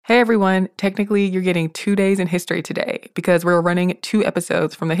Hey everyone, technically you're getting 2 days in history today because we're running 2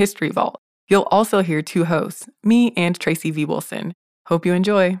 episodes from the History Vault. You'll also hear 2 hosts, me and Tracy V. Wilson. Hope you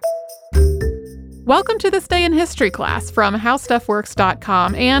enjoy. Welcome to This Day in History class from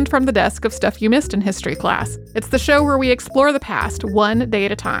HowStuffWorks.com and from the desk of Stuff You Missed in History class. It's the show where we explore the past one day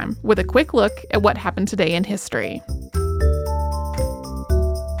at a time with a quick look at what happened today in history.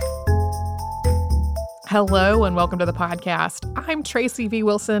 Hello and welcome to the podcast. I'm Tracy V.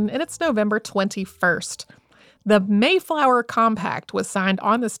 Wilson and it's November 21st. The Mayflower Compact was signed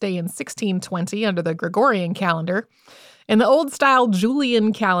on this day in 1620 under the Gregorian calendar. In the old-style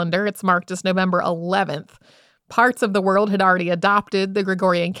Julian calendar, it's marked as November 11th. Parts of the world had already adopted the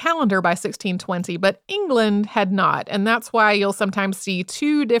Gregorian calendar by 1620, but England had not, and that's why you'll sometimes see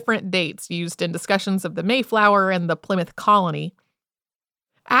 2 different dates used in discussions of the Mayflower and the Plymouth colony.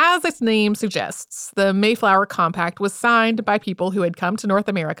 As its name suggests, the Mayflower Compact was signed by people who had come to North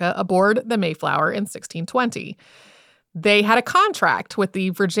America aboard the Mayflower in 1620. They had a contract with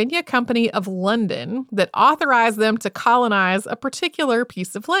the Virginia Company of London that authorized them to colonize a particular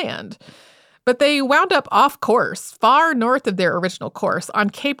piece of land. But they wound up off course, far north of their original course,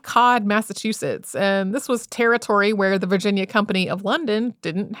 on Cape Cod, Massachusetts, and this was territory where the Virginia Company of London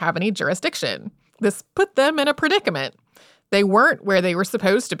didn't have any jurisdiction. This put them in a predicament. They weren't where they were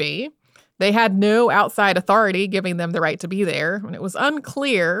supposed to be. They had no outside authority giving them the right to be there, and it was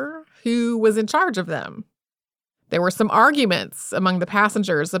unclear who was in charge of them. There were some arguments among the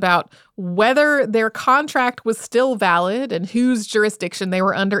passengers about whether their contract was still valid and whose jurisdiction they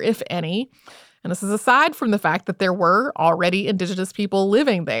were under, if any. And this is aside from the fact that there were already indigenous people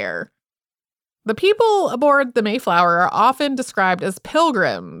living there. The people aboard the Mayflower are often described as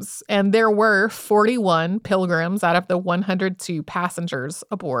pilgrims, and there were 41 pilgrims out of the 102 passengers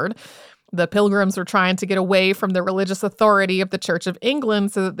aboard. The pilgrims were trying to get away from the religious authority of the Church of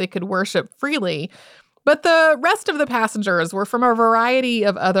England so that they could worship freely. But the rest of the passengers were from a variety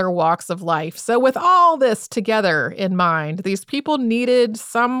of other walks of life. So with all this together in mind, these people needed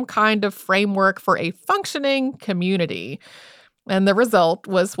some kind of framework for a functioning community. And the result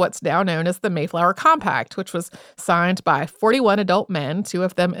was what's now known as the Mayflower Compact, which was signed by 41 adult men, 2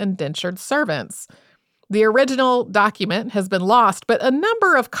 of them indentured servants. The original document has been lost, but a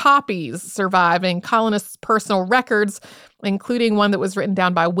number of copies survive in colonists' personal records, including one that was written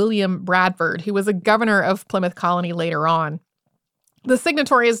down by William Bradford, who was a governor of Plymouth Colony later on. The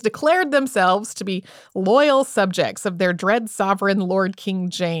signatories declared themselves to be loyal subjects of their dread sovereign Lord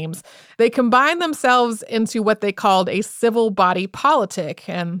King James. They combined themselves into what they called a civil body politic,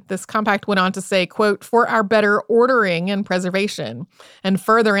 and this compact went on to say, quote, "for our better ordering and preservation, and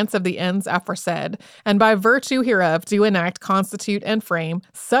furtherance of the ends aforesaid, and by virtue hereof do enact, constitute, and frame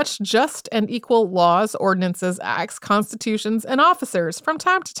such just and equal laws, ordinances, acts, constitutions, and officers from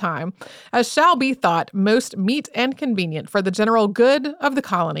time to time, as shall be thought most meet and convenient for the general good of the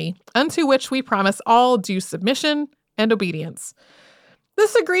colony, unto which we promise all due submission and obedience."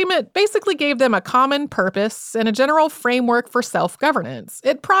 This agreement basically gave them a common purpose and a general framework for self-governance.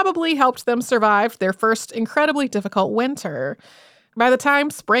 It probably helped them survive their first incredibly difficult winter. By the time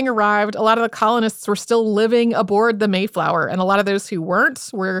spring arrived, a lot of the colonists were still living aboard the Mayflower, and a lot of those who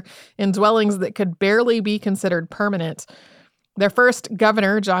weren't were in dwellings that could barely be considered permanent. Their first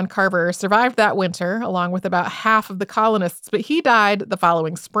governor, John Carver, survived that winter, along with about half of the colonists, but he died the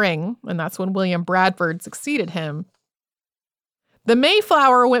following spring, and that's when William Bradford succeeded him. The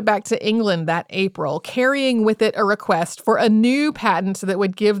Mayflower went back to England that April, carrying with it a request for a new patent that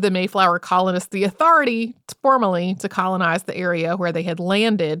would give the Mayflower colonists the authority formally to colonize the area where they had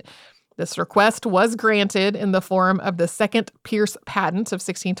landed. This request was granted in the form of the Second Pierce Patent of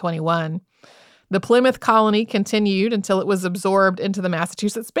 1621. The Plymouth colony continued until it was absorbed into the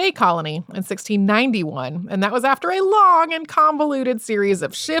Massachusetts Bay Colony in 1691, and that was after a long and convoluted series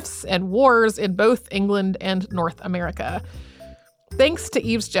of shifts and wars in both England and North America. Thanks to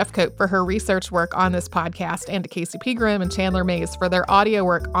Eves Jeffcoat for her research work on this podcast, and to Casey Pegram and Chandler Mays for their audio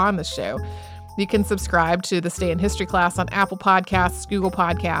work on the show. You can subscribe to This Day in History class on Apple Podcasts, Google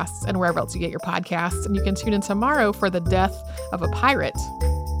Podcasts, and wherever else you get your podcasts, and you can tune in tomorrow for the death of a pirate.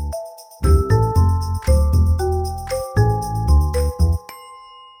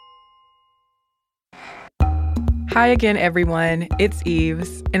 Hi again, everyone. It's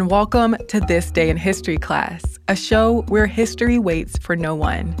Eves, and welcome to This Day in History class, a show where history waits for no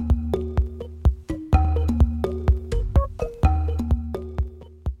one.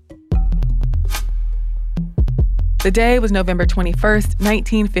 The day was November 21st,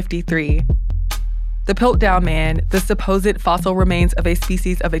 1953. The Piltdown Man, the supposed fossil remains of a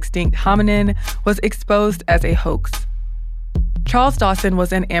species of extinct hominin, was exposed as a hoax. Charles Dawson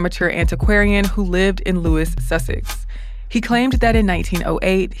was an amateur antiquarian who lived in Lewes, Sussex. He claimed that in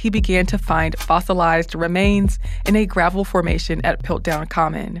 1908, he began to find fossilized remains in a gravel formation at Piltdown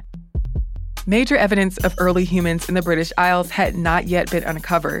Common. Major evidence of early humans in the British Isles had not yet been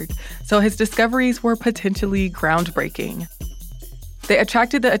uncovered, so his discoveries were potentially groundbreaking. They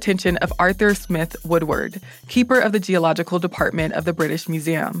attracted the attention of Arthur Smith Woodward, keeper of the Geological Department of the British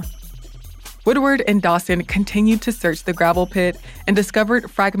Museum. Woodward and Dawson continued to search the gravel pit and discovered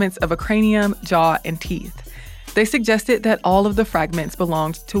fragments of a cranium, jaw, and teeth. They suggested that all of the fragments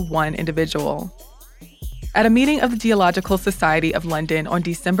belonged to one individual. At a meeting of the Geological Society of London on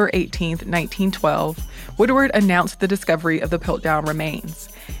December 18, 1912, Woodward announced the discovery of the Piltdown remains.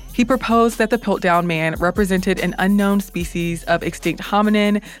 He proposed that the Piltdown Man represented an unknown species of extinct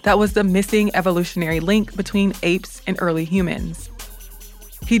hominin that was the missing evolutionary link between apes and early humans.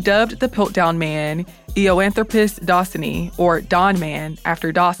 He dubbed the Piltdown Man Eoanthropus dawsoni, or Dawn Man,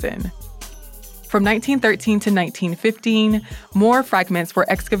 after Dawson. From 1913 to 1915, more fragments were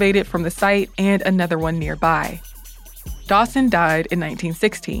excavated from the site and another one nearby. Dawson died in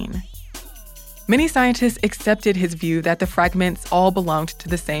 1916. Many scientists accepted his view that the fragments all belonged to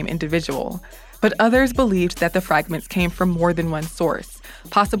the same individual, but others believed that the fragments came from more than one source,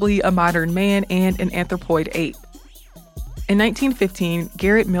 possibly a modern man and an anthropoid ape. In 1915,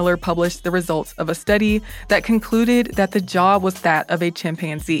 Garrett Miller published the results of a study that concluded that the jaw was that of a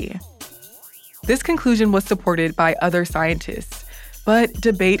chimpanzee. This conclusion was supported by other scientists, but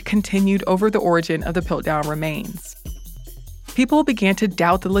debate continued over the origin of the Piltdown remains. People began to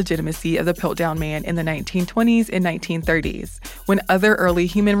doubt the legitimacy of the Piltdown Man in the 1920s and 1930s, when other early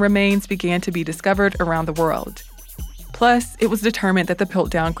human remains began to be discovered around the world. Plus, it was determined that the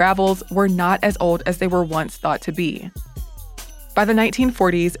Piltdown gravels were not as old as they were once thought to be. By the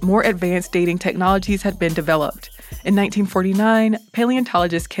 1940s, more advanced dating technologies had been developed. In 1949,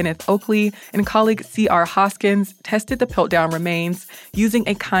 paleontologist Kenneth Oakley and colleague C.R. Hoskins tested the Piltdown remains using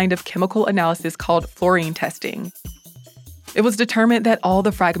a kind of chemical analysis called fluorine testing. It was determined that all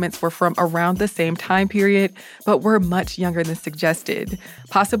the fragments were from around the same time period, but were much younger than suggested,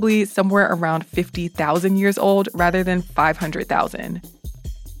 possibly somewhere around 50,000 years old rather than 500,000.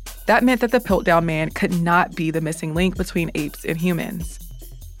 That meant that the Piltdown Man could not be the missing link between apes and humans.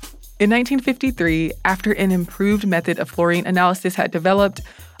 In 1953, after an improved method of fluorine analysis had developed,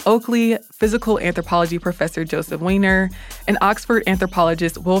 Oakley, physical anthropology professor Joseph Weiner, and Oxford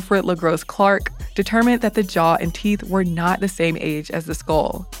anthropologist Wilfred LaGrosse Clark determined that the jaw and teeth were not the same age as the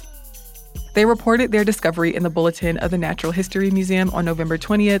skull. They reported their discovery in the Bulletin of the Natural History Museum on November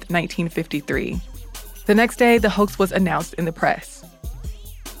 20th, 1953. The next day, the hoax was announced in the press.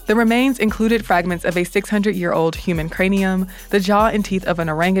 The remains included fragments of a 600-year-old human cranium, the jaw and teeth of an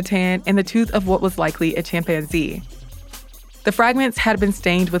orangutan, and the tooth of what was likely a chimpanzee. The fragments had been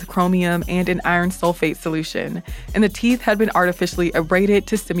stained with chromium and an iron sulfate solution, and the teeth had been artificially abraded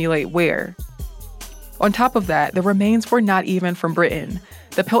to simulate wear. On top of that, the remains were not even from Britain.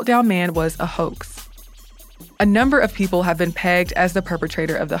 The Piltdown Man was a hoax. A number of people have been pegged as the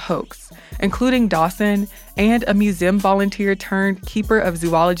perpetrator of the hoax, including Dawson and a museum volunteer turned keeper of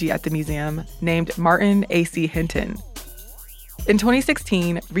zoology at the museum named Martin A.C. Hinton. In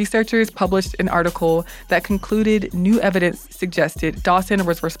 2016, researchers published an article that concluded new evidence suggested Dawson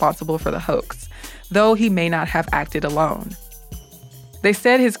was responsible for the hoax, though he may not have acted alone. They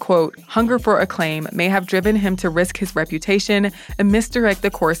said his, quote, hunger for acclaim may have driven him to risk his reputation and misdirect the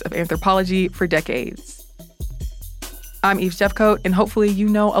course of anthropology for decades. I'm Eve Jeffcoat, and hopefully you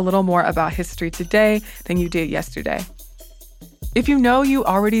know a little more about history today than you did yesterday. If you know you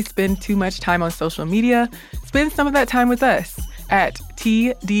already spend too much time on social media, spend some of that time with us at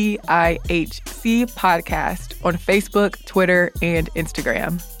TDIHC Podcast on Facebook, Twitter, and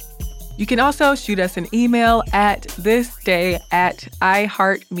Instagram. You can also shoot us an email at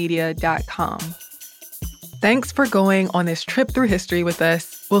thisday@iheartmedia.com. Thanks for going on this trip through history with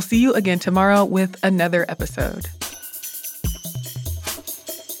us. We'll see you again tomorrow with another episode.